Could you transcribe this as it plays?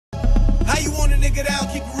How you want a nigga down,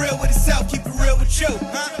 keep it real with himself, keep it real with you,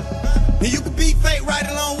 huh? And you can be fake right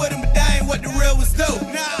along with him, but that ain't what the real ones do.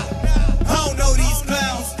 Nah, I don't know these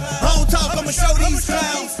clowns. I don't talk, I'ma show these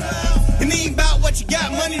clowns. It ain't about what you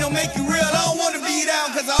got, money don't make you real. I don't wanna be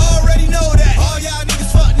down, cause I